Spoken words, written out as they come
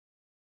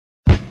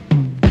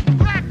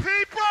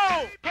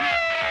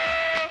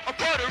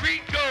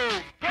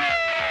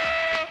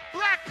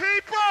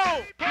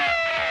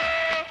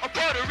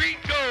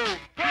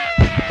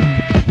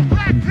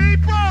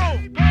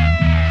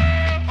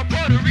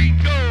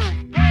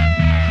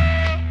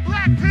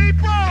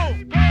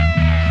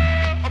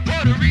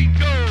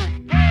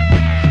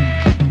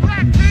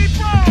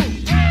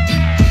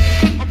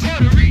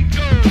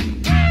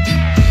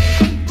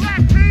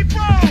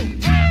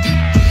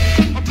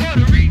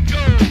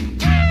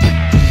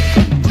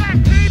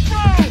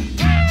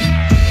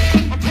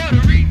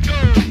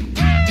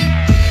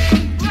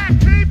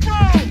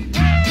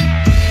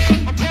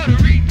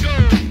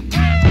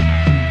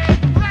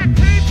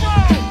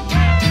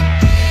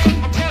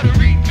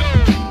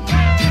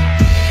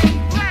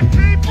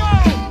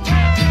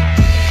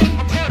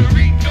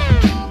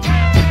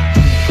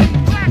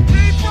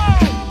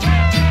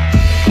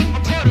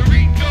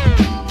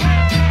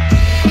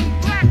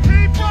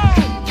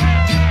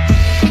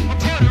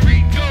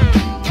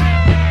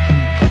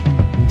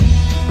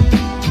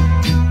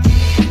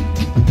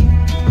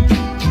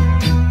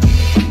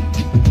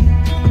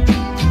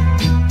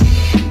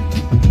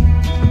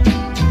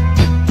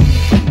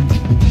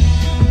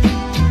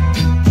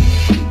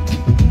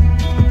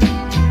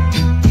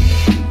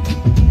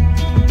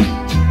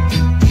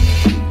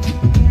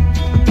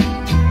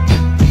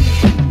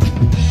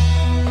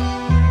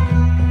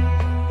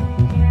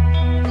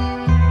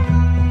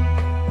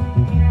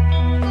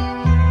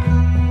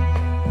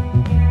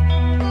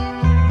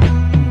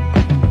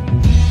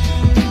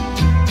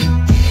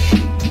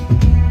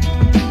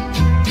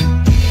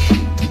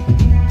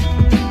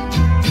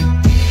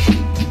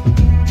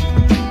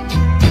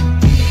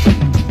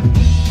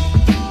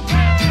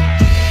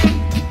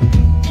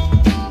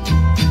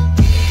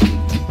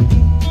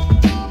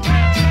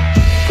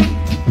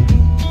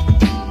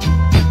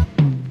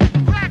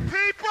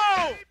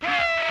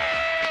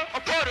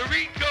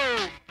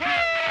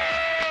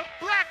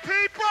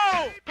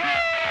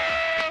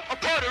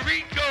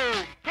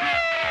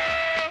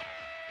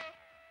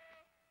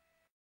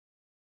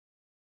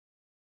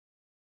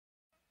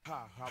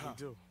How we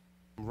do?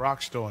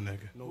 Rockstar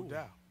nigga. No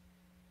doubt.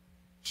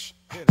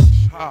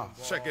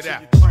 Check it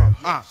out.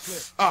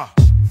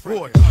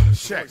 Boy,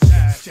 check.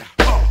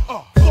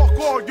 Fuck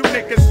all you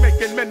niggas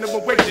making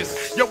minimum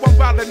wages. Yo, I'm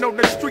wildin' on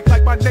the street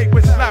like my name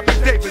was Larry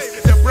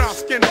Davis. The brown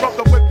skin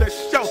brother with the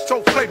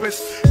Skeltah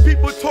flavors.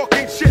 People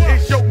talking shit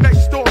is your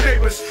next door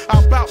neighbors.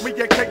 About me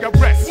and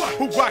KRS,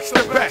 who rocks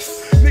the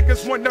best.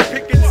 Niggas wanna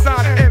pick and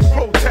sign and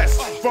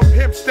protest. From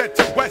Hempstead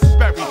to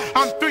Westbury,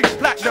 I'm 3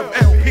 platinum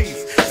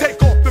LPs.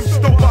 Take off them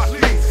store-bought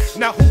leads.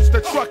 Now who's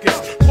the truckers?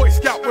 Boy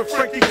Scout with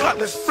Frankie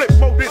Cutlass. Flip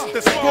mode is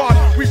the squad.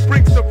 We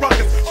brings the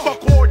ruckus.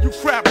 Fuck all you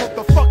crap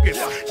motherfuckers.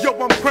 Yo,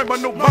 I'm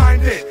criminal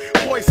minded.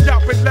 Boy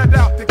Scout been let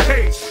out the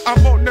cage.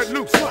 I'm on the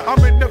loose.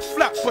 I'm in the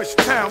Flatbush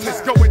town.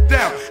 It's going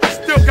down. I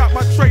still got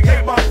my tray,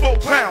 ain't my 4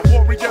 pound.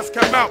 Warriors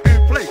come out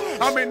and play.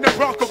 I'm in the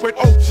Bronco with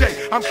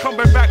OJ. I'm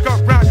coming back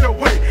around your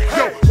way.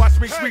 Yo, watch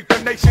me sweep the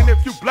nation.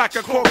 If you black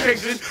or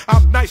Caucasian,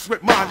 I'm nice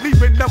with mine.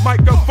 Leaving the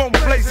microphone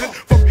blazing.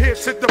 From here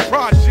to the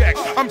project,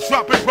 I'm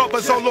dropping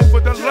brothers all over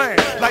the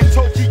land. Like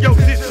Tokyo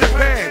did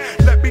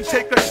Japan. Let me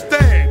take a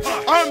stand.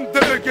 I'm the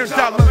 $1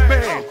 million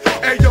man.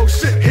 Ayo,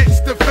 shit hits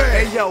the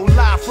fan. Ayo,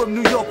 live from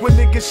New York where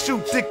niggas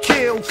shoot to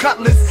kill.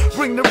 Cutlass,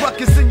 bring the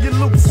ruckus and your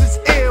loops is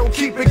ill.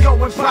 Keep it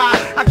going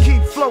by. I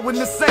keep flowing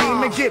the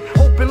same and get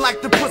open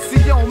like the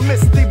pussy on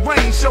Misty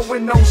Rain.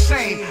 Showing no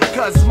shame,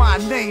 cause my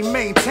name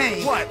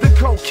maintain the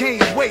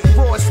cocaine weight,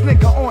 rawest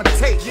nigga on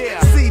tape.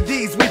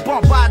 CDs we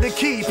bump by the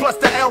key, plus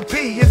the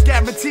LP is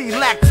guaranteed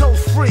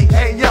lactose free.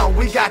 Ayo,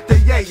 we got the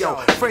yayo.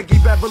 Frankie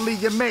Beverly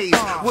and Maze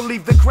will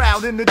leave the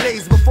crowd in the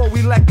days before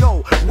we let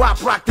go.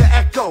 Wop rock the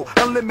echo,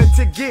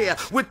 unlimited gear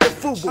with the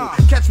fubu.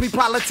 Catch me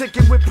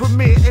politicking with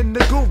Premier and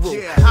the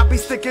Guru. I be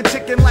sticking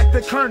chicken like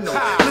the Colonel,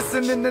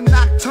 listening to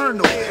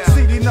Nocturnal.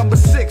 CD number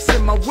 6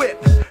 in my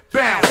whip.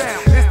 Bounce,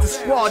 it's the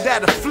squad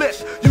that'll flip.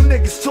 You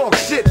niggas talk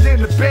shit,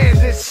 then the band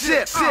is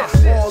shit.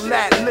 All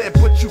that lip,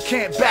 but you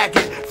can't back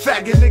it.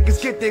 Faggot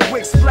niggas get their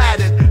wigs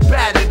splattered,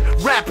 battered.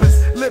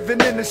 Rappers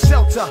living in the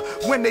shelter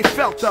when they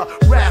felt the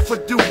wrath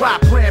of Doo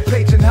Wop,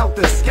 Rampage and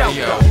Heltah, Skeltah.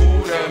 Yo,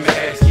 who them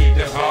heads keep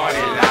the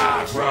party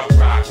live? Rock,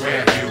 Wop,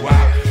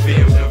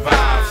 feel the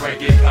vibe.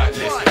 Frankie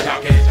Cutlass,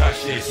 y'all can't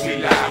touch this. We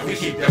live, we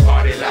keep the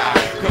party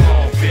live. Come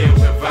on, feel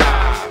the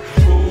vibe.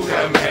 Who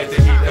them heads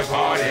to keep the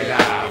party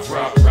live?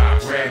 Rock,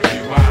 Wop,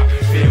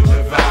 feel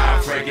the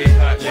vibe. Frankie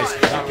Cutlass,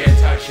 y'all can't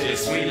touch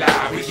this. We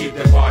live, we keep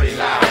the party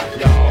live.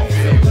 Y'all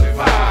feel the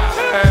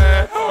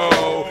vibe.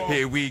 Oh,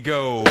 here we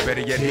go.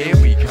 Better yet, here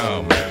we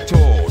come.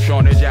 Tall,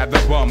 Shante jab the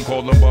bum,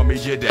 call him bummy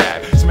your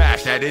dad.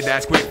 Smash that,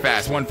 that's quick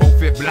fast.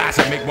 1/4 blast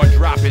and make one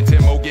drop and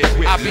Tim-O get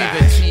whipped. I be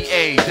the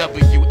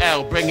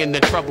TAWL, bringing the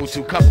trouble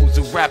to couples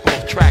who rap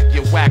off track.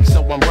 You're whack,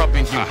 so I'm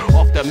rubbing you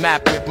off the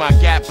map with my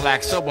gap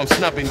black, so I'm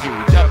snubbing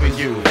you, dubbing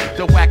you.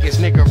 The wackest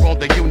nigga on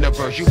the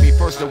universe. You be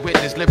first to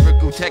witness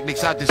lyrical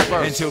techniques I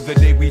disperse. Until the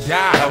day we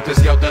die, Heltah,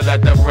 Skeltah,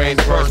 let the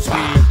brains burst.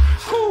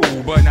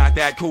 Cool, but not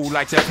that cool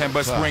like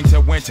September, spring to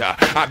winter.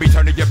 I be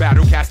turning your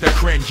battle cast a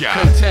cringer.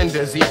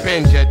 Contenders, he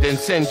bend ya, then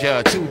send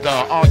ya to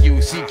the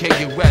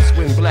RUCKUS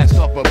when blessed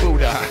off a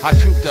Buddha. I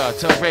troop the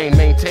terrain,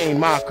 maintain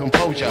my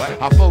composure.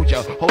 I fold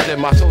ya,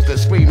 holding my toes to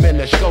scream in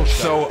the Scotia.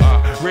 So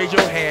raise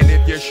your hand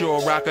if you're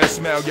sure I can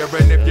smell you,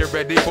 and if you're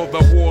ready for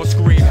the war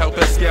scream,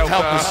 Heltah,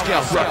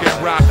 Skeltah. Rock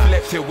and rock,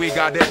 flip till we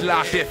got it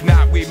locked. If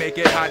not, we make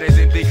it hotter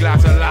than the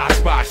glass of last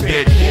spot.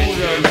 Bitch, who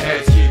them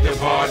heads keep the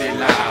party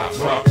live?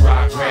 Rock,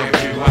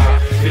 you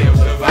out, feel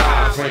the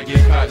vibe, Frankie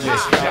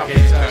Cutlass, y'all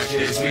can't touch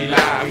this, we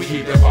live, we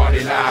keep the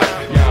party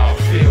live, y'all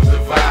feel the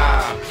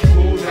vibe,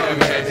 who them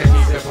heads to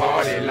keep the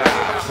party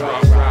live,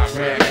 rock,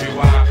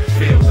 you out,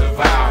 feel the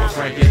vibe,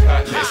 Frankie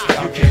Cutlass,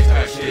 you can't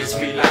touch this,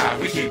 we live,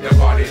 we keep the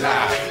party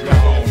live,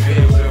 y'all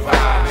feel the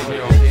vibe,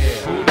 yo,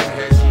 who them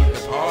heads keep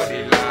the party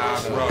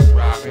live,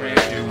 rock,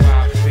 you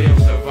out, feel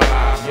the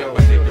vibe, yo,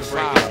 my nigga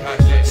Frankie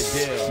Cutlass,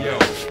 yo,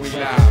 we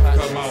live,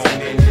 come on,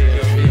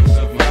 nigga, feel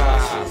the vibe.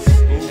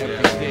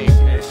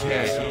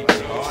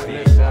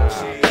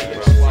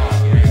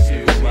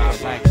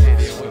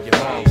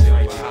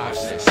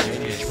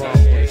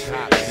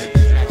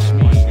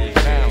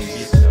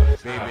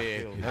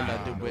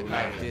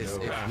 Like this,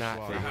 if not,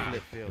 they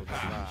flip.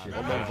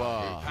 All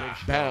over,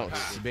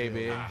 bounce,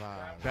 baby,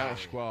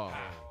 bounce squad.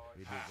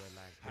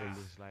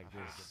 Like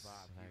this.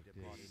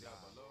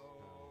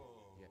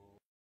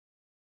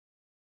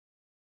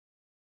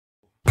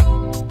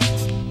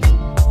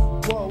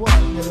 What,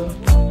 nigga?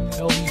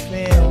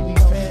 LB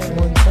fan,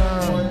 one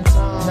time,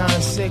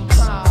 9-6,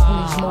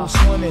 who's most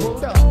wanted?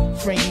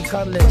 Frankie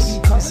Cutlass,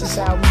 this is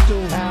how we do.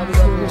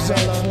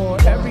 Represent for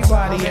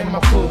everybody in my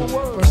crew.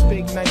 First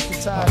big night for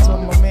ties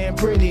on my man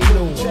Pretty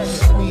Lou.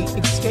 We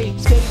escape,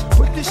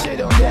 put the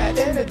shit on that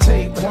and the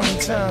tape. One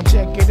time,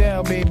 check it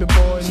out, baby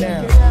boy,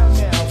 now.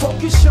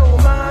 Focus your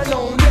mind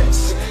on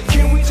this.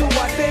 Can we do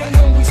our thing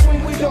when we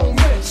swing, we don't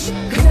miss?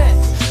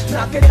 Connect,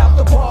 knock it out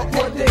the park,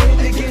 but the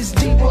hit it gets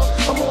deeper.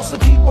 I'm also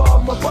keeper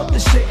of my brother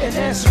shit, and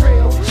that's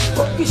real.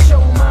 Focus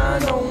your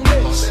mind on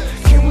this.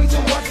 Can we do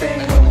our thing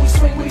when we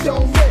swing, we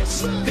don't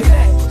miss?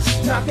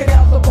 Connect, knock it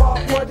out the park,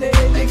 but the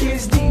hit it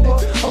gets deeper.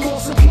 I'm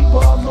also keeper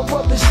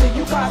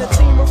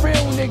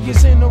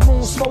niggas in the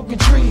room smoking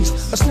trees.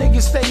 Us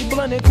niggas stay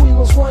blunted, Queen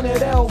was one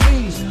at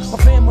LVs. My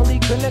family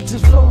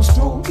connections flows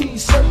through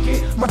East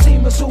Circuit. My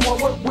team is who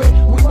I work with,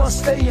 we must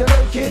stay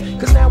alert, kid.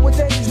 Cause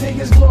nowadays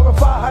niggas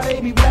glorify how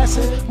they be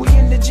blasting. We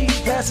in the Jeep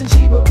passing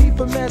cheaper,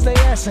 beeping as they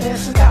assin'.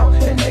 Out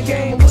in the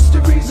game, what's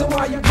the reason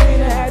why you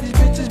can't have these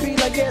bitches be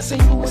like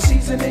gassing you and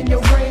seasoning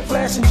your brain,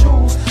 flashing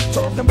jewels.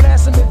 Talking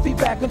blasting if he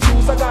packing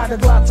tools. I got a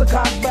glot to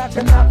cock back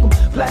and knock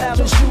him flat out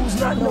his shoes.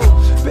 Not no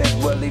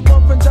Big Willie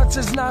bumping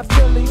Dutchess, not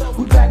Philly.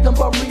 We back them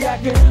but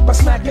reacting by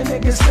smacking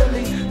niggas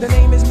silly. The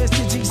name is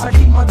Mr. G, I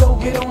keep my dough,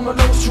 get on the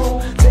low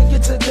true. Take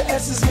it to the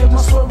essence, give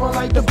my swerve on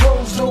like the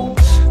pros do.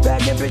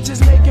 Bagging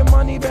bitches, making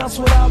money, bounce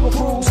with our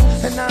crews.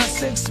 And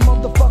 9-6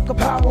 motherfucker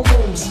power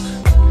moves.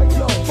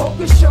 Yo,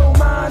 focus your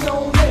mind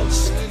on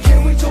this.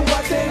 Can we do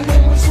our thing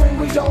when we swing,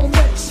 we don't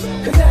mix.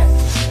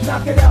 Connect,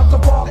 knock it out the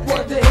park,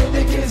 what the hit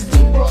it gets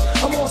deeper.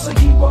 I'm also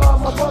keeper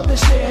of my brother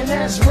shit, and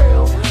that's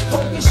real.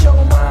 Focus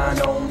your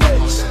mind on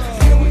this.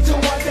 Can we do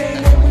our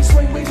thing when we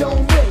swing, we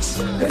don't mix.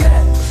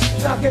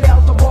 Connect, knock it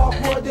out the park,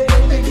 what the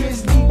hit it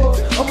gets deeper.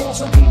 I'm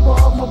also keeper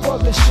of my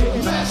brother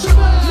shit. Mash it up,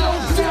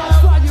 no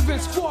doubt. Fire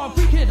and squad,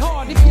 we hit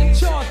hard to get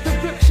charged. The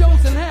rip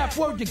shows and half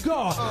word to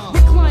guard.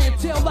 With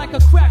clientele like a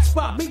crack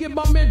spot. Me and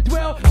my men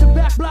dwell to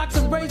back blocks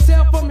and raise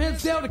hell from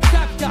Hinsdale to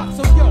Cockcock.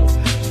 So yo,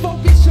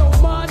 focus your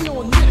mind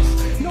on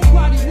this.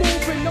 Nobody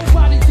moving,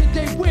 nobody get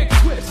they wig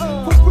twist.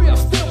 For real,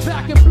 still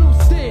packing blue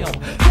steel.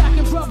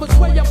 Packing brothers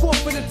way up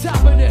off of the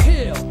top of the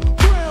hill.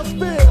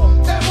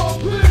 Brownsville,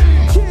 M.O.P.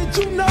 Kid,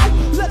 you know,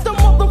 let the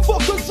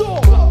motherfuckers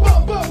on.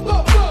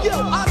 Yo,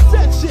 I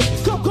said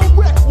shit, come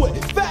correct with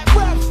fat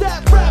raps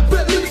that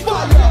rapidly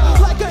fire.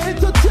 Like a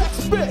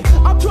intertext spit,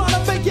 I'm trying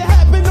to make it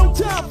happen, no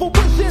time for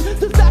wishing.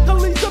 To stack at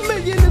least $1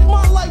 million is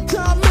my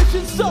lifetime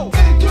mission. So,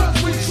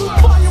 because we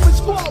trust, fire and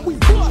squad, we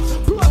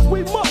bust. Plus,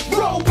 we must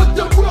roll with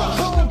the rush.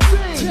 Home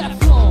team,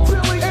 Teflon,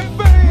 Billy and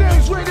Fame,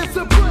 names rated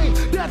supreme.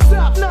 That's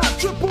top notch,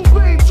 triple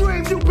beam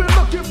dream you've been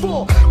looking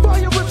for.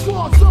 Fire and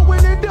squad,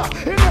 sewing it up.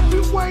 And if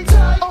you ain't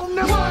on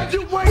the mind,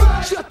 you ain't.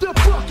 Shut the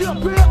fuck up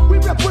here. We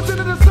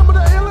represented some of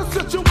the illest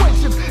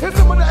situations in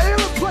some of the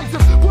illest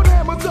places. Put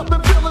hammers up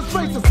and villains'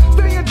 faces.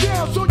 Staying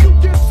down so you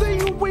can see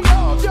who we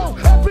are. Yo,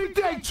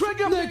 everyday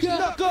trigger,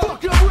 nigga,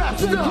 fuck your rap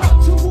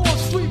stuff.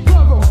 Towards street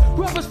borough.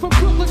 Brothers from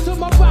Brooklyn to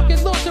my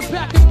rocket launcher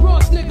packing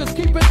bros. Niggas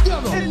keep it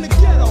thorough. In the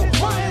ghetto,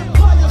 my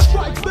empire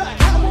strike back.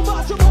 How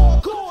about some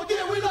hardcore?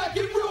 Yeah, we like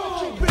it raw.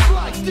 Keep it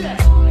like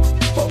that.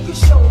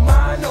 Focus your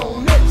mind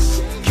on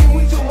this. Can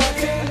we do our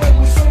thing when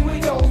we swing, we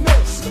don't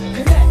mix.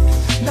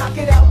 Connect, knock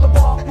it out the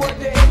park where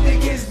the ending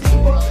gets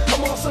deeper.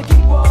 I'm also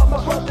keeper of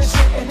my brother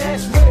shit, and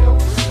that's real.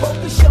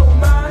 Focus your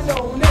mind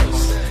on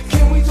this.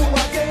 Can we do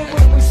our thing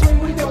when we swing,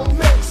 we don't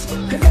mix.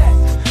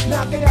 Connect,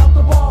 knock it out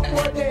the park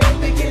where the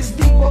ending gets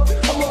deeper.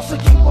 I'm also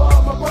keeper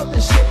of my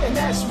brother shit, and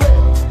that's real.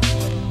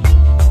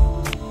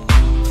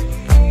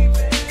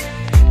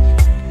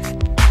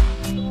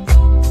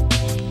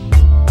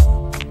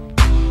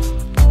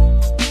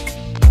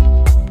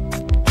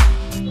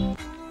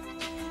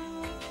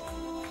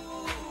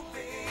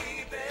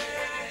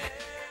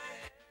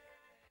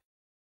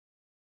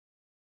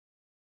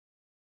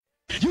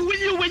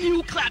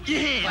 You clap your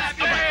hands.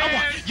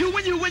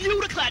 I want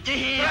you to clap your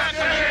hands.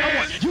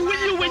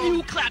 I want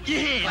you clap your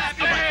hands.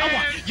 I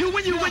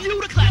want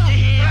you to clap your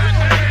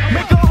hands.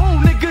 Make a whole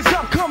niggas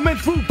up coming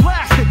through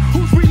blasting.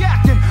 Who's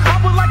reacting?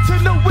 I would like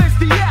to know where's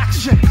the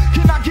action.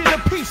 Can I get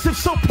a piece if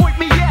so point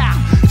me out?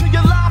 To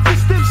your live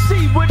it's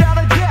MC without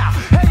a doubt.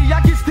 Hey, I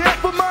get there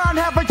for mine,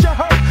 haven't you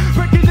heard?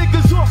 Breaking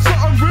niggas off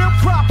something real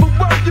proper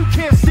word. You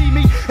can't see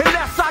me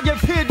unless I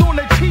appeared on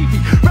the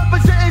TV.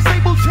 Representing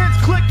Sable 10's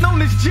click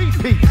known as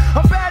GP.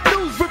 A bad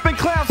news ripping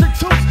clowns and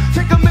tools.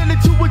 Take a minute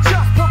to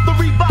adjust, pump the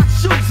Reebok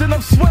shoes and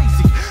I'm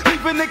Swayze.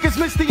 Leaving niggas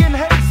misty and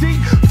hazy.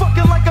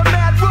 Fucking like a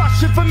mad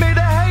rush if I made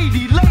a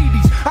Haiti.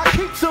 Ladies, I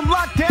keep some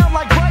locked down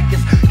like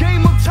Rikers.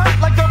 Game them tight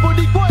like a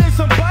Boriquas and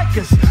some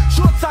bikers.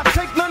 Shorts I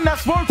take none,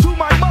 that's word to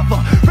my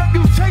mother.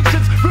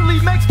 Reputations really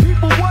makes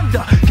people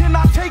wonder. Can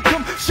I take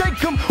them, shake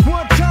them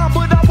one time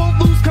but I won't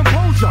lose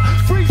composure.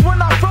 Freeze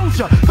when I froze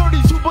ya.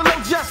 32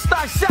 below just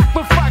I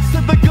sacrifice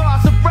to the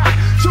gods of rap.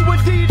 So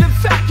indeed in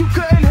fact you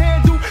couldn't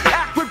handle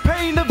accurate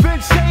pain of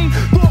insane.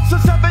 Thoughts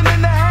of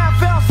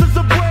 7.5 ounces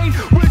of brain.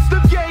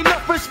 Wisdom gain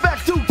enough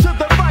respect due to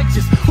the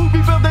righteous who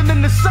be building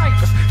in the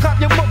cyphers. Clap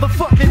your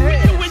motherfucking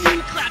hands. You and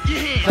you clap your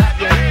hands. Clap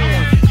your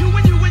hands. You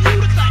and you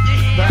to clap your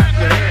hands. Clap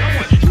your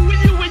hands. You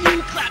and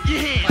you clap your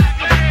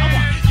hands.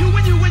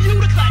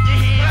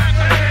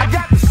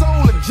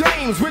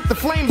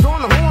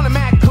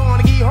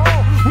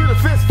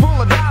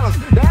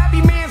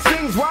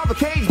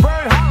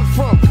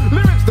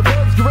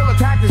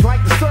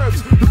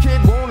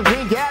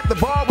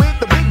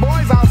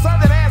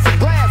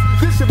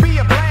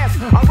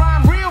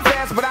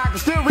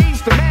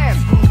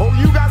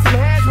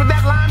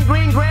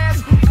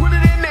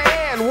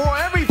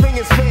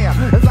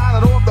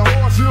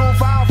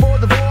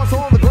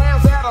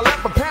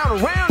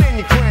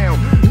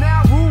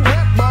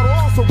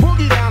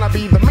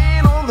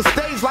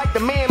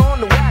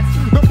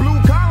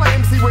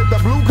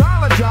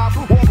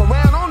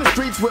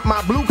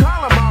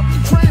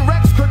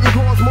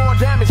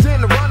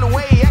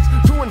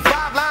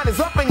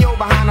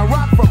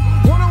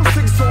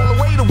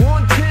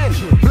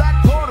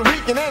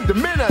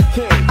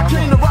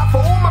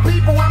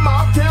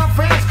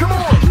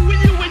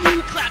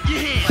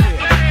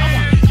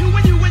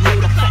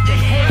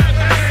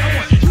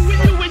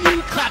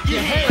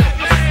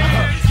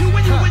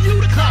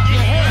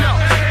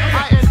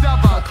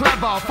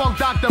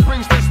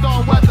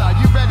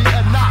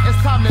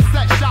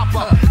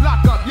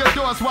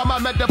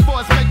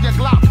 metaphors make your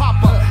Glock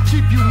popper.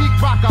 Cheap, unique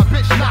rocker,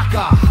 bitch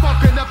knocker.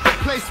 Funkin' up the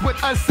place with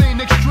unseen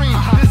extreme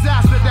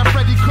disaster that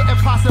Freddy couldn't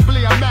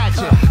possibly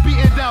imagine.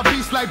 Beating down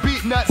beats like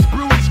beat nuts,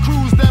 bruise,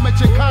 cruise, damage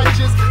your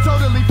conscience.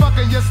 Totally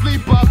fucking your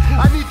sleep up.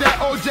 I need that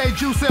OJ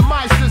juice in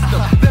my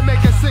system. Then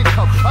make a sync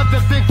up of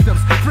the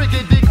victims.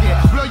 Frigid digging,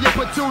 blow your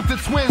platoon to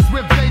twins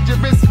with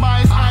dangerous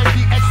minds. I'm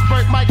the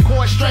expert, my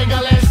core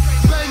strangling.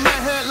 Bang my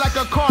head like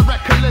a car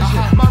wreck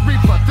collision. My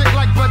reaper, thick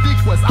like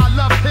Boriquas. I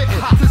love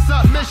hitting to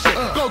submission.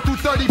 Go through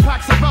 30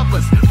 packs of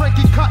rubbers.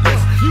 Frankie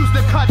Cutlass, use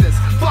the cutters.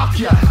 Fuck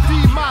ya,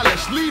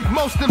 demolish, leave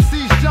most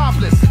MCs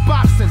jobless.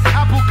 Boxings,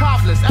 apple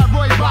cobblers at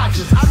Roy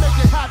Rogers. I make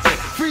it happen,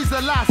 freeze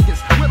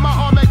Alaskans with my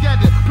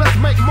Armageddon. Plus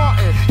make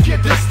Martin,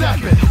 get to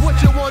stepping.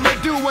 What you wanna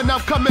do when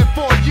I'm coming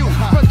for you?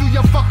 Run through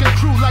your fucking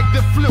crew like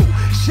the flu.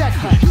 Check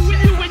it. You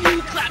and you when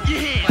you clap your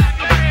hands.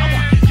 I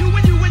want you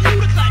and you when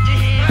you to clap your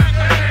hands.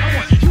 I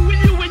want you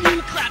and you when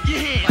you clap your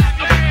hands.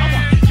 I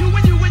want you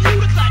and you when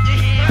you to clap your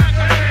hands.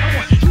 I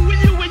want you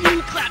and you when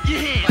you clap your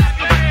hands.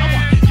 I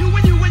want you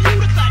and you when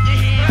you to clap your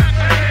hands.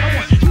 I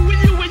want you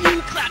and you when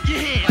you clap your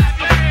hands.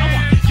 I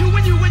want you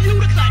and you when you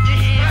to clap your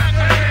hands.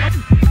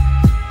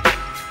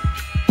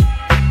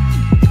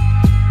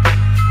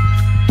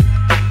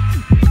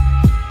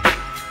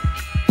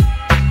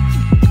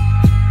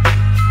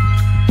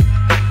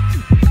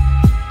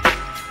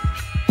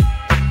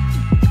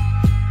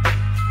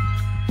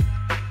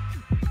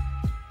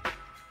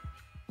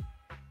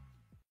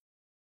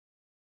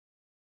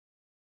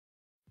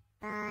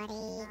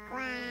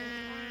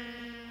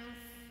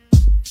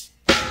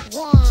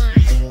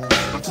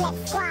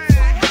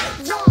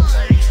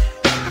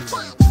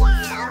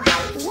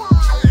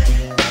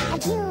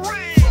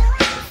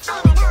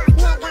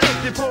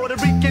 If you're Puerto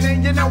Rican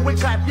and you know it,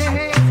 clap your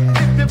hands.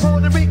 If you're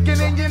Puerto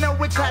Rican and you know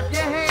it, clap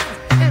your hands.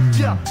 If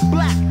you're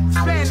black,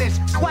 Spanish,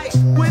 white,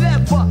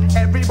 whatever,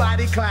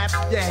 everybody clap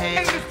your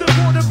hands. And it's the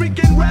Puerto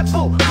Rican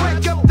rebel,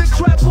 break up the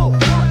treble,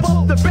 pump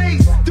up the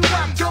bass, do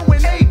I'm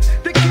going eight.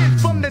 The kid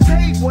from the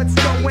tape, what's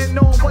going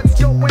on, what's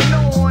going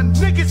on?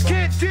 Niggas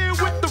can't deal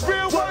with the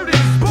real word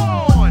is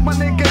born. My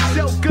nigga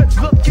Joe, good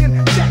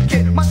looking, check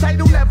it. My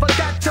title never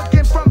got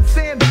taken from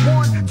San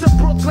Juan to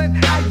Brooklyn.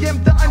 I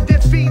am the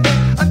undefeated,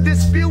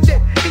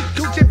 undisputed. Eat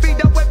coochie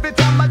feet up every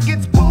time I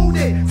get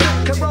booted.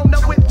 Sip Corona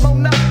with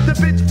Mona, the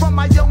bitch from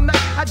Iona.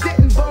 I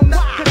didn't bone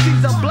her, cause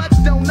she's a blood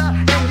donor.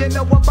 And you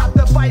know about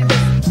the virus.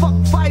 Fuck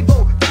 5-0,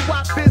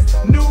 Wop is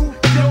New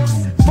York's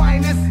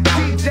finest.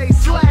 DJ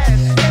 /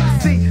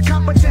 MC,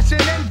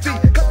 competition envy.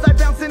 Cause I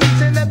bounce in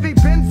each and every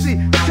Benzie.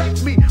 Check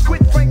me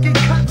with Frankie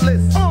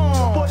Cutlass.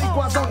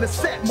 Boriquas on the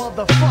set,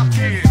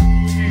 motherfucker.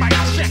 Mic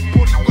check,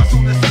 Boriquas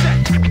on the set.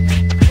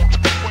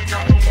 Mic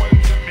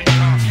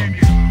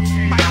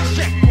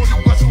check,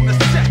 Boriquas on the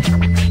set.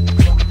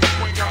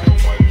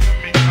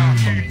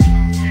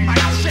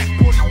 Mic check,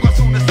 Boriquas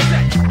on the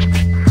set.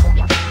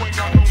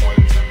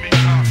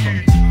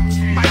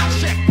 Mic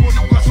check,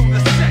 Boriquas on the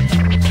set.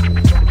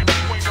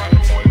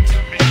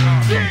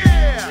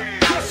 Yeah,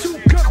 guess who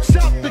comes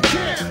out the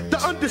can? The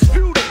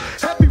undisputed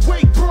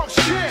heavyweight Bronx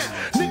champ.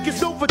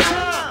 Niggas over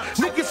time,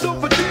 niggas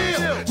over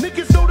deal.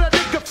 Niggas know that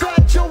nigga fat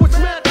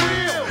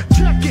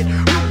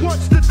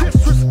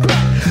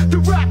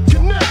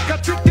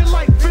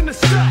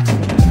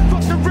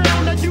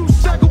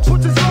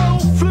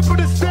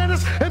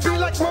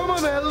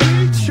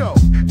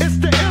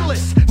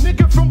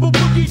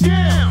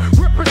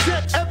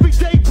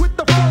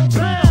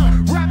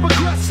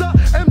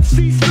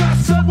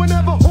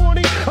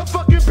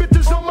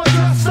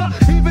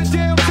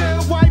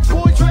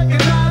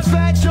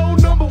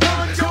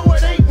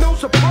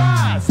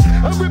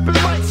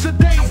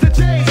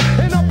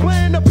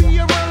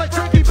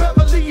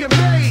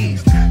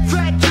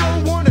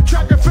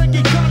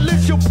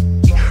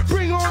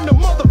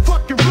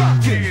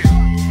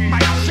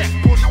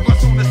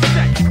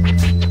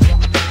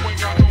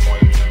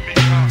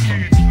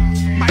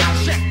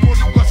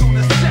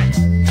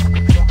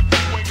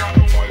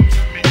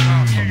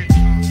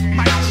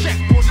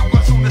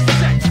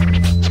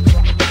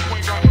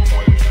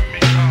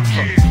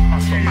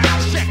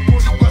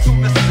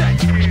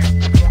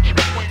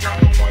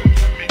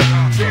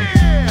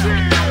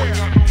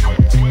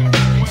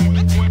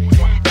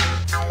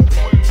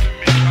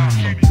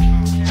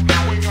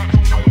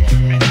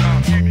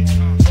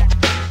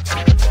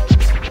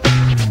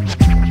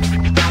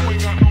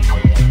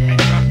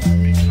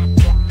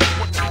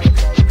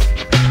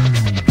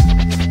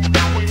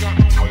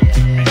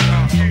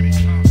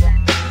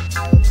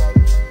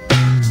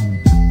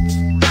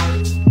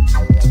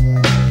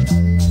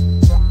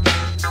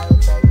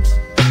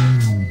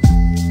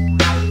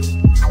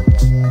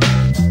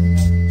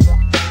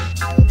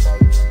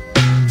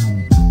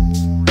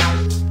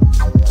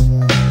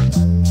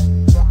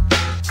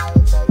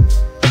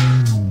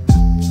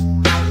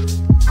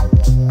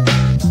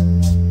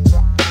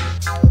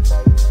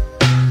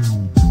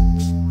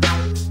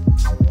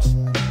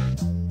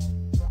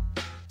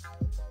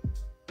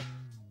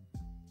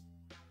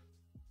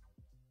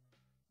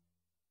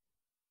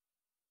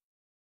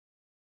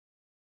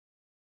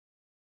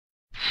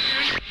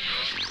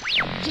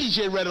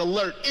DJ Red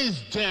Alert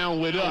is down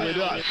with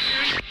us.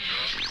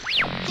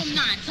 From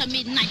 9 to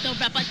midnight, the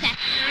rap attack.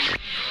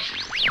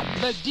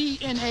 The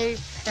DNA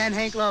and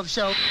Hank Love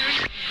Show.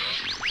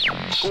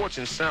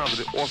 Scorching sounds of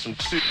the awesome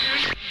too.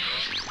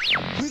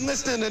 We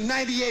listening to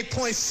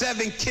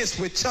 98.7 Kiss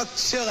with Chuck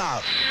Chill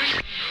Out.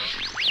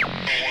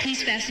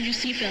 Please fasten your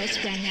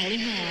seatbelts. Brown Molly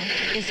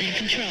Hall is in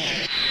control.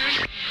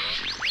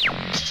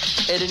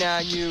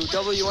 89U,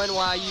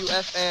 WNYU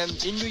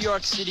FM in New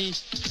York City.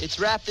 It's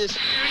Rap This.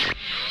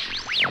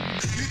 You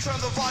turn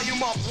the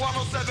volume up,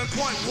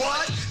 107.1,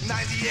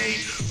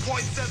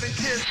 98.7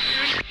 Kiss.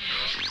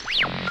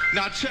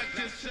 Now check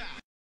this out.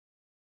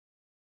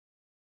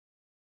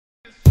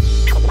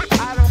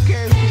 I don't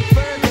care who's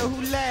first or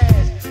who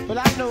last, but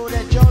I know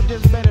that y'all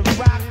just better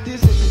rock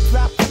this and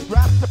drop of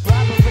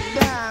a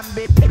dime,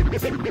 baby.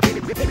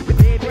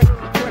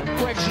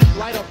 Quick,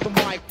 light up the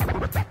mic.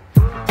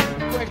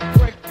 Quick,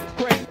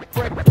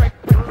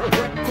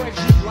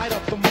 light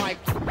up the mic.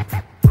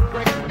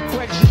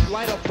 Quick,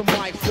 light up the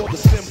mic for the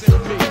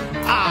symphony.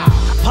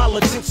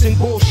 Politics and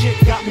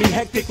bullshit got me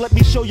hectic. Let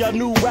me show y'all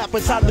new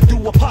rappers how to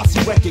do a posse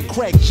record.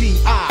 Craig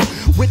G.I.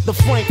 with the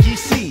Frankie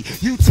C.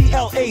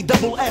 UTLA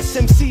double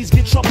SMCs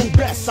get trouble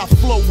best. I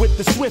flow with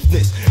the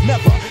swiftness.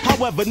 Never,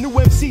 however, new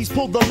MCs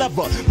pull the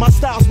lever. My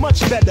style's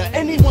much better.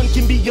 Anyone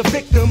can be a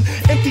victim.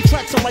 Empty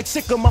tracks are like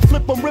Sick'em. I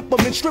flip them, rip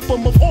them, and strip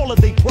them of all of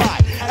their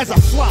pride. As I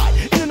slide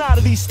in and out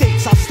of these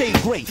states, I stay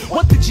great.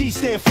 What the G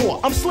stand for?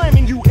 I'm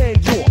slamming you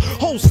and your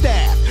whole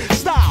staff.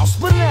 Style,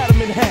 splitting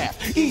atom in half.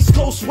 East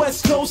Coast,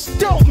 West Coast,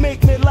 don't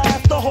make me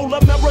laugh. The whole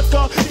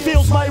America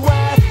feels my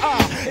wrath.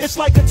 It's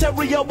like a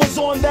terrier was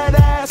on that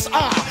ass.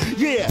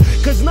 Yeah,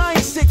 cause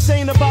 9-6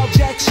 ain't about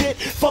jack shit.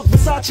 Fuck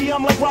Versace,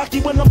 I'm like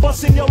Rocky when I'm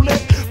busting your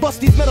lip.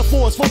 Bust these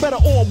metaphors for better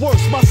or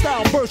worse. My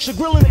style bursts, you're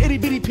grilling itty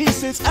bitty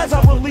pieces as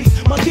I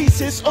release my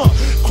thesis.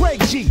 Craig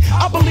G,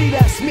 I believe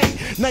that's me.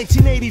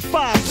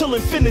 1985 till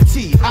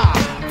infinity.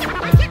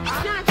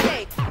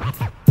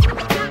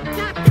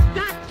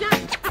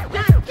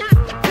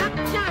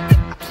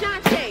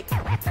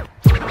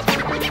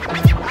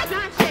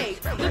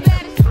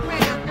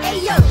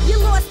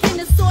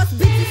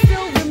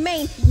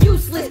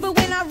 Useless, but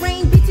when I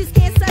rain, bitches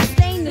can't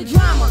sustain the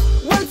drama.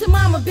 Word to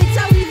mama, bitch,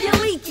 I'll leave you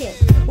leaking.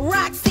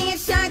 Roxanne,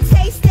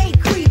 Shante, stay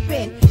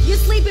creeping. You're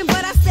sleeping,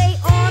 but I stay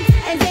armed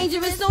and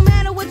dangerous. No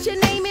matter what your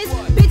name is,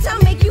 bitch,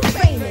 I'll make you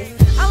famous.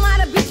 A lot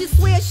of bitches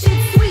swear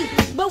shit's sweet,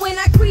 but when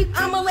I creep,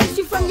 I'ma lace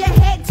you from your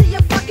head to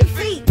your fucking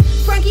feet.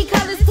 Frankie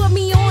Cutlass put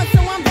me on, so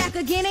I'm back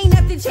again. Ain't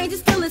nothing changed,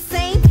 it's still the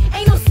same.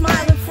 Ain't no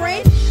smiling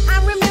friend. I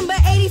remember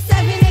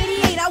 87,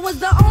 88, I was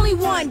the only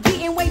one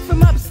getting weight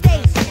from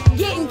upstate.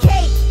 Getting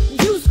cake.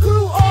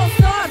 Crew all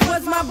stars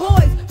was my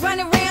boys.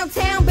 Running around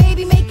town,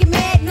 baby, making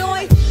mad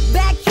noise.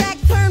 Backtrack,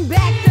 turn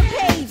back the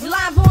page.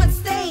 Live on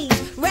stage,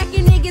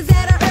 wrecking niggas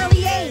at an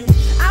early age.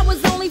 I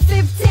was only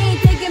 15,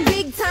 thinking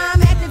big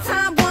time. At the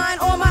time, wine,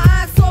 all my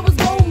eyes saw was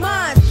gold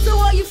mines. So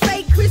all you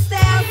fake crystal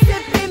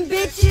sipping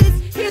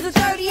bitches, here's a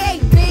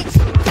 38, bitch.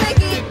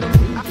 Click it.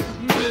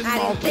 I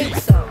didn't think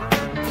so.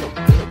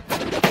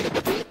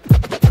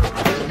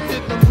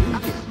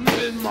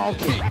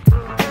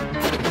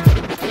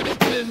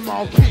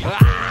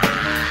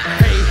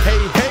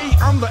 Hey,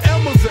 I'm the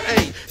M of the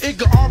A. It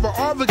got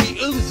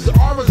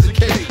the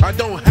K. I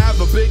don't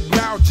have a big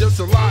mouth, just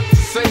a lot to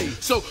say.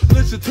 So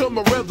listen to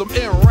my rhythm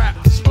and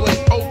rap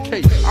display.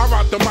 Okay, I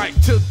rock the mic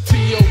to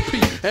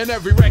T.O.P. And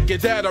every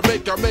record that I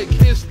make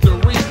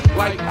history.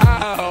 Like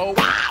ow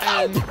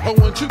and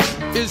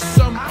O&2 is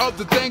some of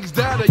the things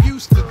that I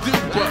used to do.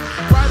 But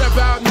right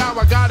about now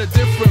I got a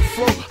different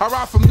flow. I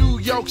rock from New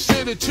York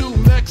City to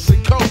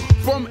Mexico.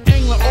 From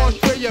England,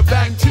 Australia,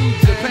 back to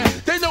Japan.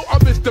 They know I'm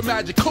Mr.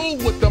 Magic, Kool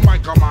with the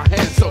mic on my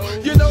hand. So,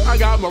 you know I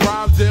got my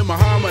rhymes in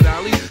Muhammad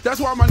Ali. That's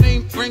why my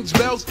name rings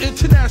bells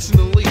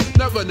internationally.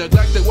 Never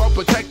neglected, well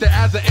protected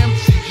as an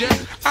MC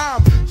gent.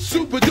 I'm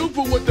super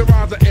duper with the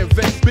rhymes I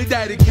invent. Big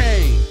Daddy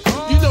Kane,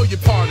 you know you're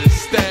part of the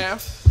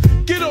staff.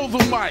 Get on the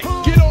mic,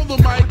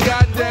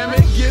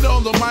 goddammit. Get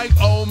on the mic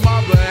on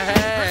my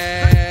behalf.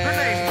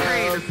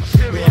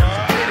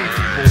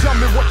 Tell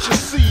me what you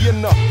see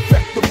in the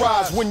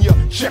vectorize when you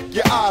check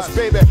your eyes,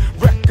 baby.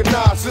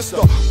 Recognize it's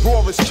the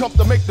rawest chump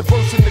to make the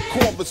verse in the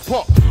chorus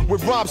pump.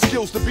 With rhyme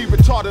skills to be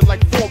retarded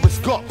like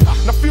Forrest Gump.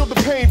 Now feel the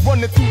pain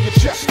running through your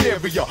chest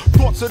area.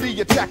 Thoughts of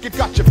the attack, it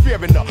got you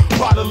fearing the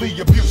bodily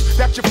abuse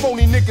that your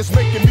phony niggas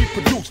making me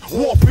produce.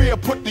 Warfare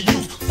put to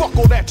use. Fuck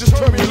all that, just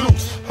turn me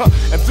loose.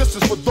 And this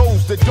is for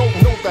those that don't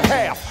know the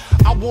half.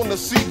 I wanna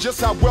see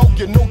just how well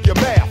you know your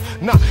math.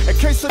 Now, in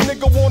case a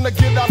nigga wanna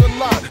get out of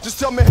line, just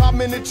tell me how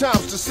many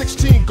times the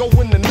 16 go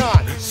in the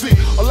 9. See,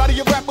 a lot of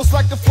your rappers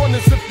like the fun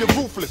as if you're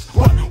ruthless.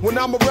 But when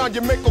I'm around,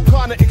 you make all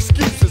kind of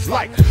excuses.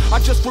 Like, I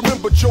just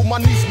remembered, Joe, my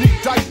niece need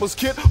diapers,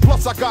 kid.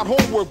 Plus, I got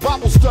homework,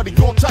 Bible study,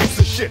 all types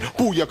of shit.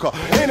 Booyaka,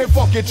 ain't it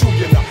fucking true,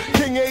 you know?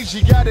 King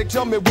Asiatic,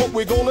 tell me what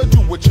we're gonna do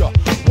with ya.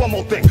 One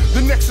more thing,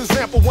 the next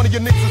example, one of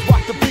your niggas is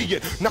about to be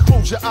it. Now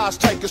close your eyes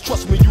tight, cause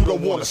trust me, you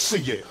don't wanna see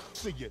it.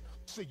 See it.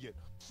 See it,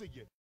 see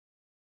it.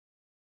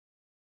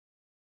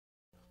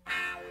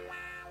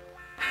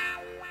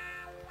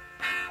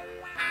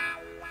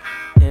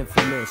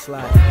 infamous,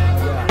 like,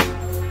 yeah.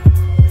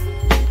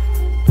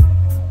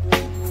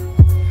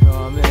 You know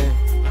what I mean?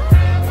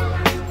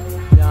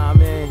 You know what I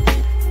mean?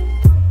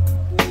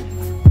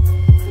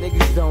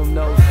 Niggas don't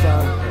know,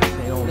 son.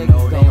 They don't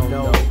know, they don't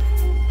know.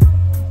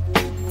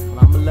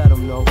 But I'ma let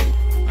them know.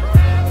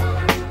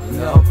 You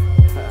know?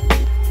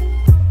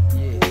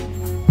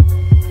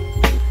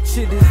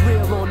 Shit is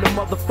real on the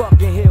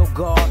motherfucking hill,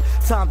 guard.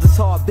 Times is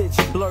hard, bitch,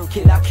 you blur,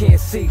 kid, I can't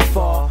see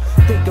far.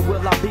 Thinking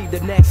will I be the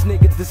next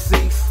nigga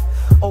deceased?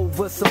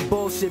 Over some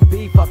bullshit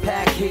beef, I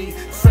pack heat.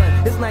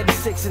 Son, it's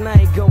 96 and I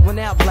ain't going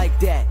out like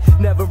that.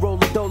 Never roll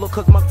a dolo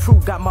cause my crew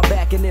got my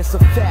back and it's a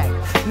fact.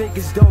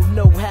 Niggas don't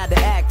know how to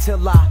act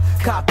till I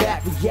cop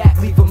back,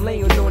 react, leave them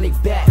laying on their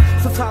back.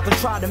 Sometimes I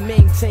try to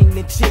maintain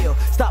and chill.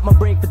 Stop my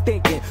brain for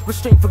thinking,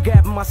 restrain for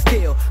grabbing my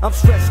skill. I'm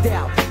stressed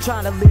out,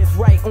 trying to live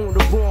right on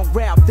the wrong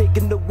route.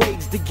 Thinking the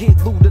ways to get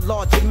loot a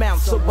large amount.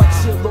 So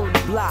I chill on the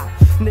block.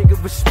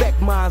 Nigga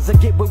respect mines, I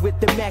get with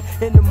the Mac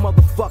and the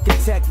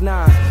motherfucking Tech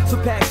 9s. So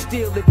pack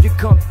steel if you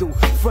come through,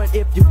 front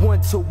if you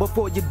want to.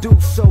 Before you do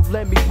so,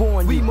 let me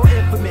warn you. We more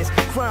infamous,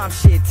 crime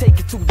shit, take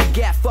it to the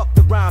gap, fuck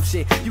the rhyme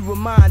shit. You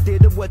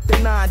reminded of what the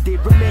 9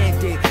 did,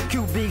 remanded.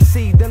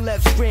 QBC, then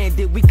left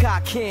stranded. We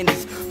cock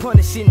cannons,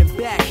 punishing and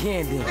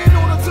backhanded. In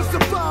order to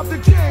survive the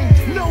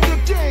game, know the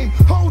game,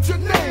 hold your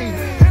name,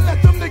 and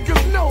let them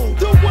niggas know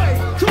the way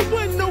to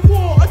win the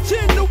war,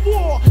 attend the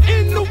war,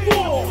 in the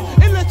war,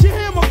 and let your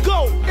hammer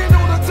go. In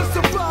order to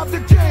survive the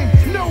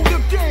game, know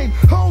the game,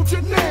 hold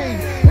your name,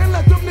 and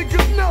let them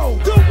niggas know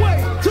the way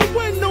to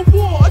win the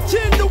war,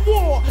 attend the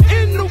war,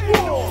 in the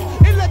war,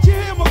 and let your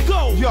hammer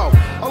go. Yo,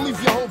 I'll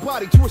leave your whole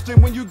body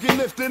twisted when you get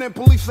lifted, and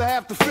police will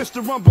have to fist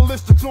to run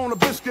ballistics on a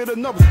biscuit.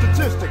 Another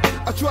statistic.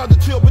 I tried to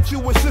chill, but you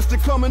insisted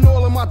coming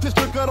all in my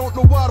district. I don't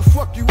know why the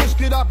fuck you risk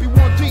it. I be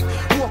one deep,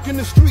 walking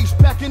the streets,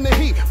 back in the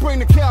heat, bring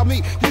the cow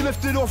meat. You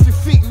lift it off your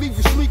feet, leave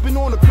you sleeping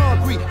on the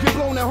concrete. Get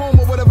blown at home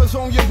or whatever's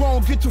on your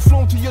own. Get you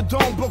flown to your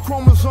dome, blow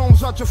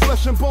chromosomes out your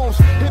flesh and bones.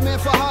 Hitman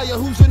for hire,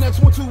 who's the next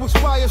one to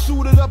expire?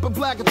 Suited up in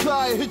black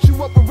attire, hit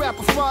you up with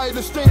rapid fire.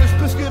 The stainless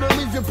biscuit will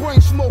leave your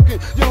brain smoking,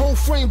 your whole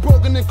frame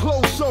broken and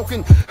clothes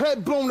soaking,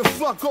 head blown the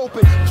fuck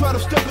open. Try to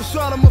step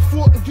inside of my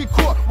fort and get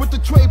caught with the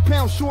tray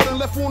pound short and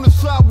left on the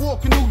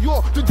sidewalk in New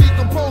York. To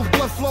decompose,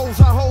 blood flows,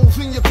 eye holes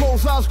in your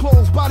clothes, eyes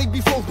closed, body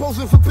be froze,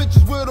 posing for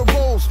bitches with the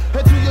rolls.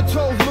 Head to your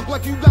toes, look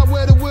like you got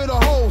wetted with the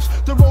hose.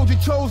 The road you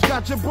chose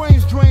got your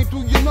brains drained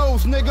through your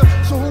nose, nigga.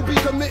 So who be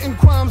committing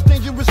crimes,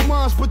 dangerous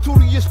minds, but to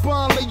your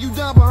spine, lay you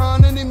down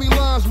behind enemy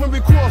lines when we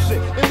cross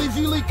it, and leave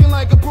you leaking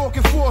like a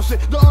broken faucet.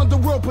 The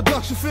underworld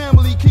production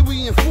family,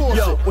 Kiwi enforce it.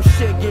 Yo, when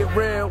shit get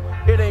real,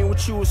 it ain't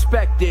what you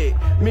expected.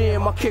 Me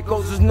and my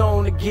kickos is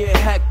known to get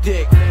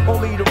hectic.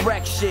 Only the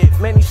wreck shit,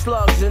 many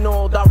slugs in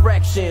all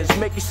directions.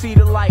 Make you see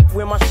the light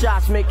where my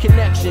shots make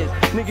connections.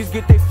 Niggas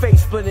get their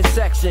face split in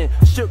section.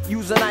 Shook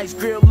using ice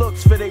grill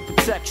looks for their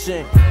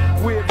protection.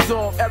 We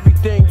absorb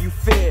everything you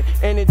fear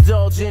and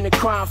indulge in a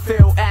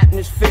crime-filled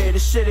atmosphere.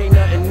 This shit ain't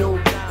nothing new.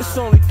 It's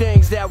only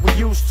things that we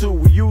used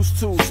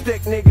to.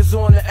 Stick niggas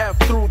on the F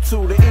through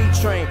to the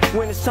E train.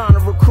 When it's time to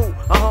recruit,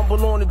 I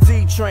humble on the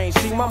D train.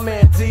 See my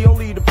man D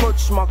only to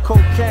purchase my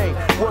cocaine.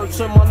 Word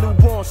to my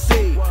newborn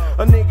seed.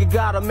 A nigga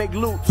gotta make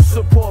loot to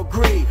support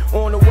greed.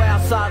 On the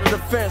wild side of the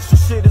fence, the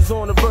shit is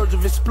on the verge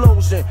of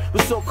explosion.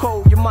 But so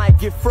cold you might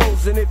get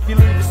frozen if you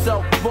leave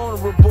yourself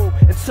vulnerable.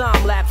 And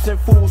time lapsing,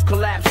 fools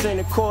collapsing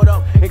and caught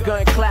up and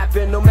gun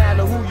clapping. No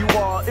matter who you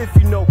are, if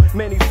you know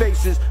many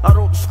faces, I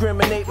don't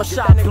discriminate. My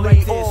shot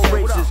bleed all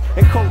races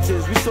and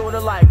cultures. We sorta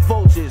like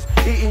vultures,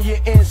 eating your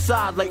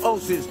inside like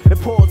oases. And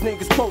pause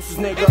niggas posters,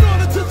 nigga. In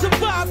order to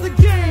survive the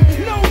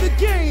game, know the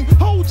game,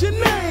 hold your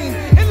name,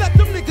 and let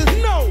them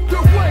niggas know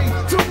the way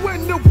to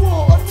win the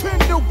war,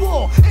 attend the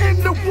war, in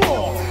the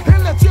war,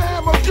 and let your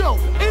hammer go.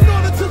 In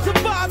order to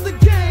survive the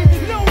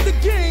game, know the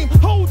game,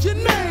 hold your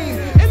name,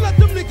 and let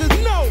them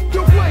niggas know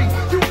the way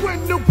you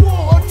win the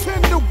war,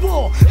 attend the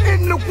war,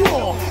 in the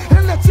war,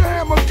 and let your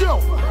hammer go.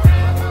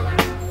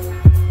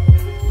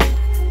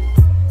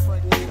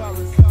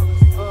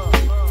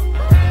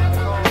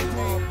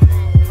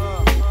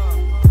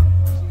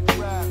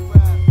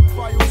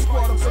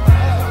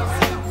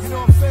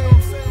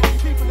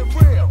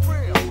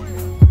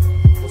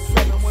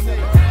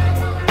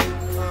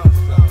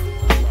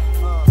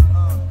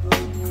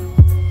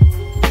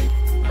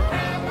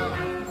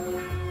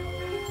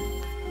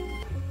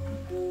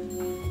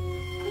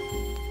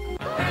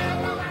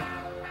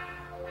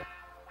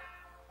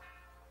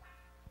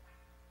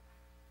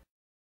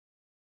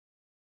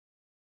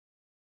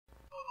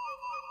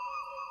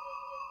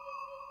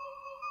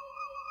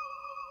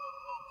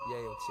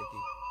 Yale,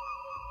 chickie.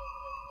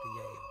 The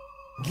Yale.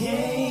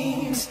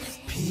 Games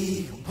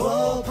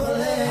people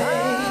play.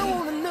 I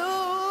wanna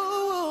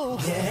know.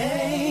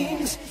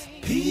 Games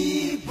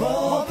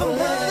people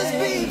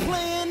play. Be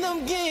playing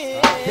them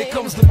games. Here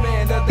comes the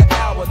man of the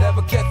hour.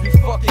 Never catch me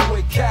fucking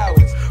with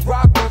cowards.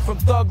 Rock went from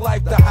thug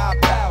life to high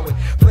powered.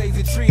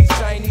 Blazing trees,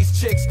 Chinese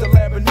chicks to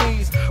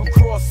Lebanese.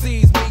 Across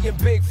seas, me and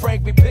Big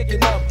Frank be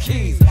picking up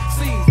keys.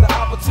 Seize the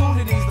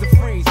opportunities to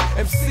freeze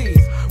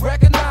MCs.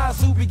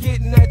 Recognize who be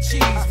getting that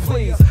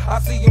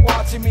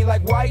watching me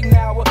like white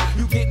now.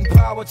 You getting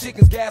power,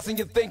 chickens gassing,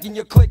 you thinking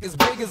your clique as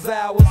big as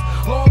ours.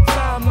 Long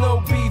time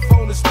no beef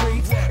on the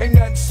streets, ain't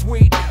nothing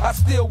sweet. I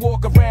still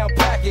walk around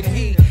packing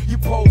heat. You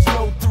pose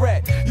no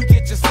threat, you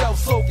get yourself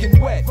soaking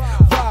wet.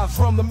 Vibes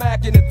from the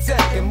Mac and the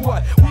Tech, and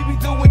what? We be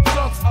doing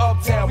jumps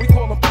uptown, we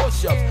call them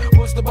push-ups.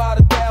 Pushed about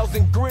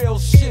 1,000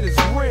 grills, shit is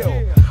real.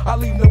 I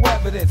leave no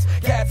evidence,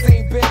 cats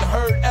ain't been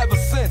heard ever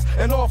since.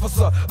 An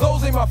officer,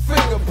 those ain't my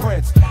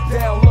fingerprints.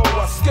 Down low,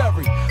 I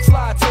scurry,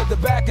 slide to the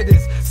back of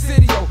this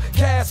City-O.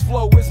 Cash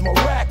flow is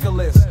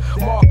miraculous.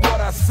 Mark what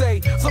I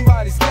say,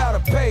 somebody's gotta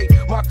pay.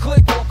 My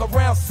clique walk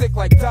around sick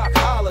like Doc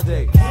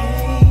Holliday.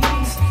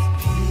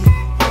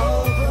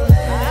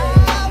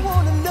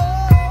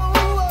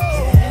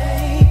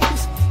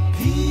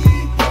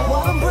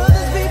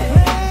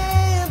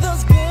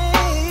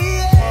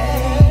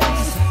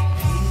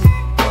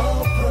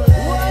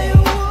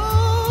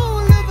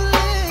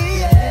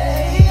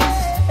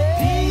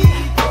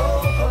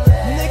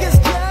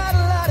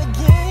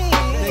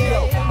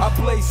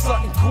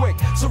 Something quick,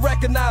 so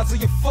recognize who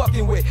you're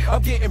fucking with.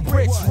 I'm getting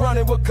bricks,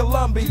 running with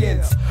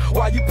Colombians,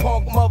 while you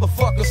punk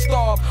motherfuckers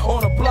starve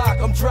on a block.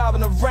 I'm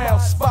driving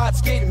around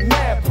spots, getting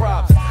mad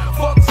props.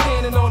 Fuck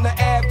standing on the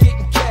Ave,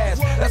 getting cash.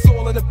 That's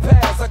all in the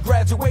past. I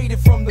graduated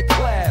from the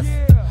class.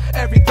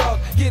 Every thug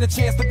get a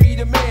chance to be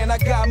the man. I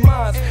got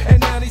mines, and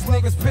now these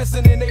niggas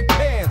pissing in their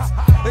pants.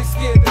 They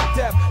scared to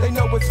death, they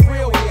know it's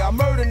real here. I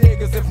murder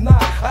niggas, if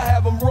not, I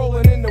have them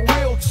rolling in the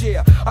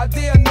wheelchair. I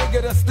dare a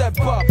nigga to step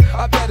up.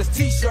 I bet his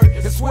t-shirt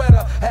and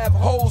sweater have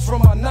holes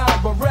from my 9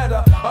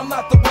 Beretta. I'm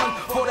not the one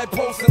for that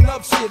posting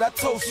up shit. I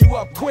toast you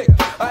up quick,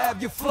 I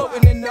have you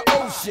floating in the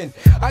ocean.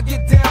 I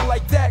get down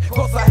like that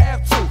cause I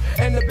have to.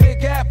 And the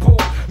Big Apple,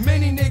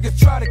 many niggas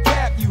try to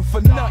cap you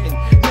for nothing.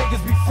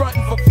 Niggas be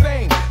fronting for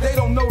fame, they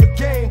don't know the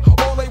game.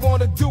 All they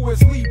wanna do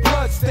is leave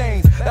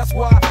bloodstains. That's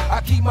why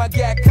I keep my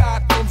gat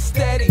cocked and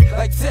steady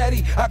like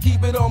Teddy. I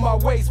keep it on my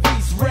waist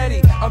piece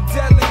ready. I'm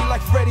deadly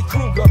like Freddy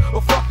Krueger,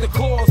 but fuck the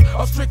claws.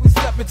 I'm strictly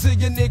stepping to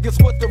your niggas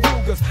with the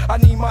Rugers. I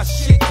need my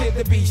shit hit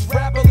the beach,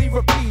 rapidly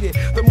repeated.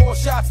 The more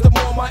shots, the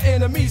more my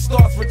enemy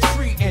starts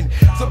retreating.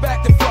 So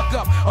back the fuck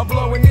up, I'm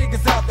blowing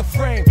niggas out the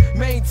frame.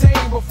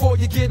 Maintain before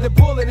you get the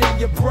bullet in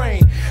your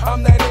brain.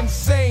 I'm that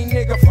insane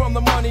nigga from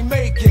the money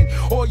making.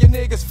 All your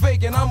niggas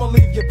faking, I'ma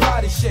leave your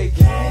body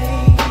shaking.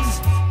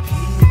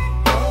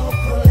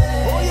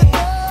 All your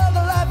thug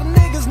life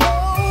niggas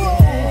know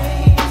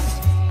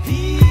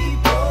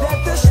that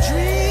the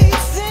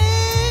streets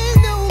ain't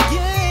no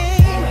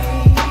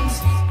game.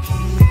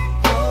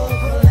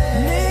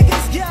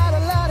 Niggas got a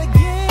lot of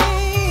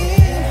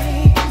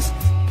games.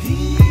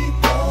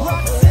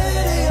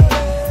 Roc-City-O,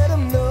 let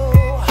them know.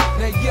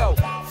 Now yo,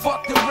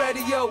 fuck the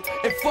radio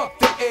and fuck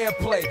the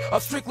airplay. I'm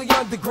strictly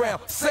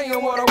underground,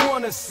 saying what I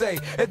wanna say.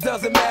 It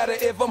doesn't matter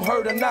if I'm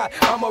hurt or not.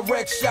 I'ma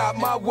wreck shop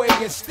my way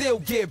and still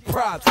get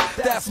props.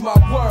 That's my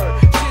word.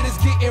 Shit is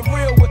getting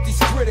real with these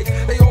critics.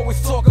 They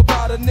always talk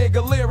about a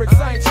nigga lyrics.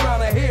 I ain't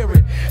trying to hear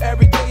it.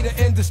 Every day the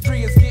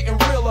industry is getting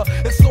realer.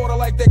 It's sorta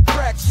like that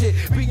crack shit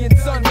being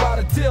done by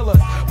the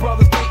dealers.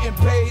 Brothers getting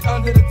paid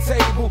under the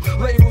table.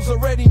 Labels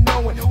already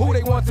knowing who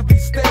they want to be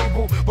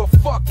stable. But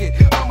fuck it,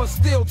 I'ma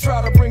still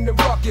try to bring the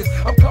ruckus.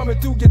 I'm coming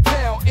through your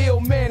town,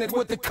 ill-mannered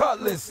with the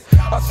cutlass.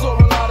 I saw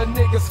a lot of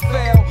niggas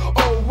fail,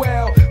 oh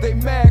well. They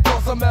mad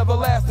cause I'm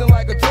everlasting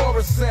like a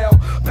Duracell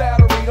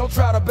battery. Don't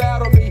try to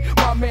battle me,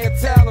 my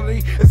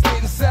mentality is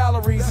getting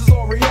salaries, it's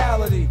all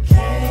reality.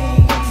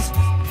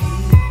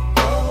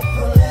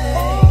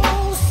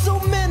 Oh, so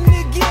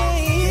many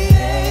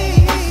games.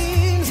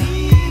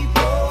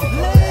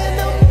 Playing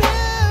them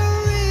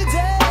every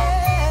day.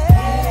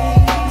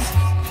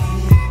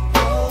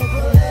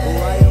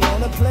 Why you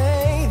wanna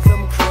play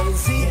them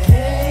crazy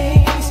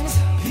games?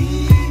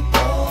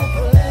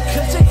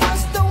 Cause you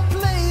just don't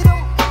play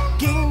them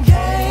game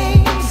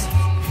games.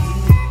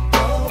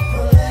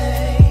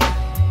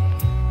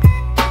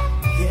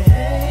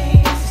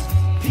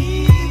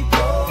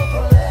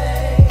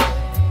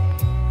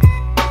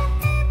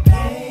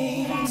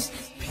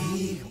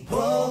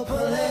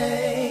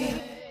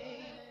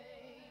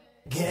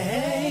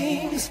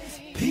 Games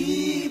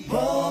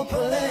people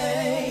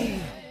play.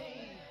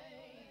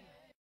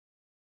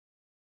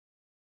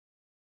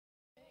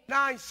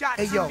 9 shots.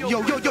 Hey yo, come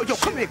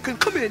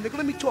here, nigga.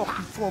 Let me talk to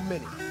you for a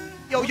minute.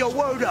 Yo,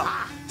 word up.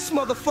 This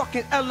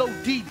motherfucking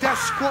LOD, that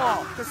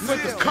squad.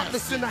 Frankie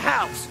Cutlass in the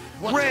house.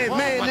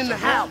 Redman in the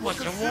house.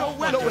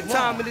 Know what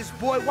time it is,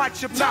 boy.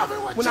 Watch your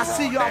mouth. When I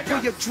see y'all,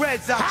 pull your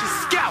dreads out your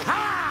scalp.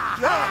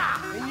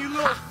 And you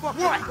little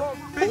fucking what?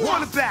 Who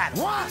wanna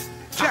battle? What?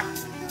 Check.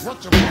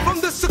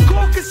 From the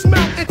Secaucus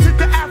Mountain to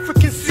the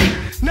African Sea.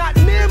 Not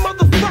near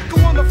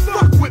motherfucker wanna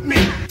fuck with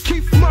me.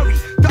 Keith Murray,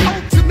 the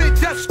ultimate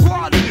death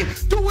squadian.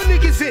 Throwing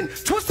niggas in,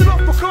 twisted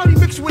off Bacardi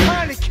mixed with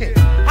Heineken.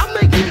 I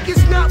make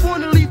niggas not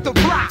wanna leave the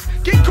block.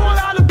 Get caught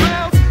out of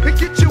bounds and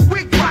get your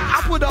wig rock.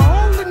 I put a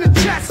hole in the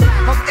chest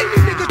of any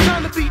nigga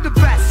trying to be the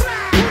best.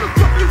 Who the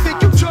fuck you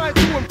think you trying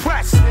to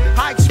impress?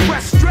 I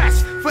express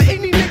stress for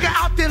any nigga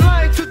out there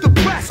lying to the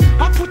press.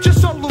 I put your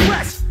soul to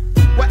rest.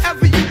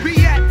 Wherever you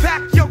be at,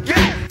 pack your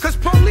gat. Cause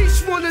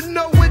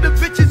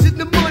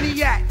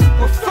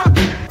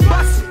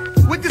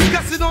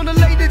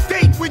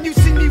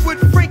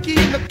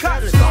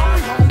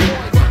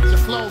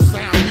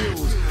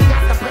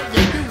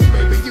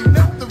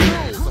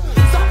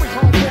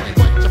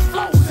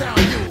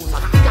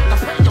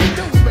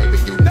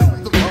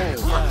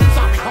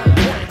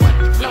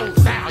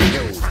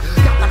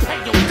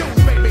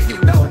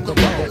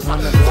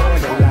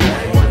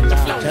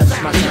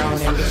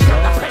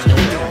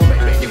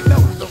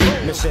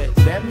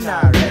Them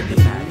not ready.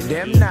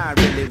 Them not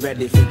really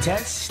ready for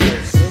test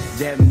this.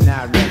 Them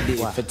not ready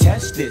for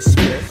test this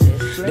split.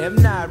 Them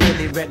not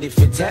really ready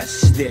for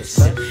test this.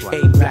 A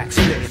black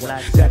split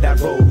that I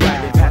roll right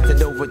and pass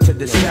it over to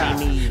the side.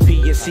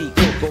 PSC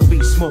Coco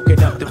be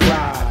smoking up the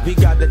ride. We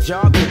got the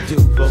job to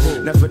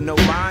do, never know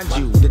mind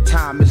you. The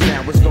time is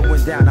now, it's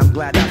going down. I'm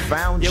glad I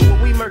found you. Yeah,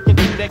 what we murking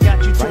through that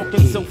got you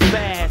talking so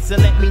fast? So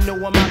let me know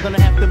I'm not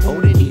gonna have to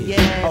vote in the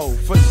ass. Oh,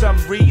 for some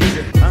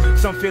reason,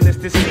 some feel it's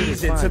the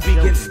season to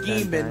begin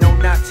scheming, no,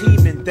 not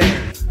teaming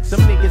things. Some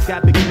niggas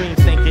got big dreams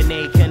thinking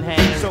they can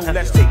hang. So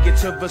let's take it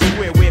to the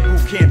square where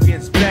boot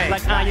champions bang.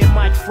 Like Iron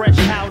Mike fresh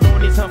out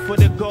on his hunt for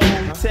the gold.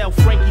 Tell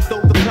Frankie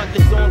throw the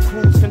cutlass on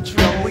cruise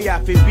control. We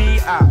out for be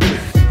out,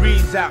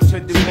 breeze out to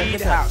the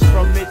weed house.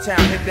 From Midtown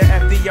hit the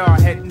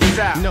FDR heading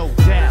south. No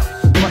doubt.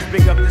 Must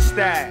pick up the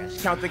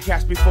stash, count the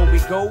cash before we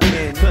go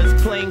in.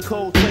 Cause plain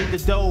cold play the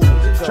dough.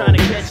 Trying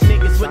to catch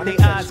niggas with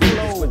their eyes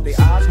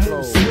closed.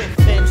 Move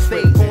swift and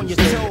stay on your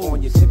toes.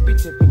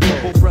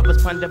 Couple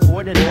brothers pon the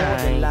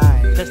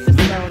borderline. Just to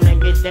slow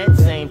and get that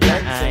same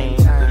time.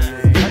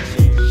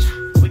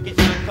 Wicked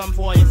man come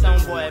for your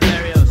sound boy,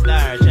 burial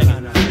star.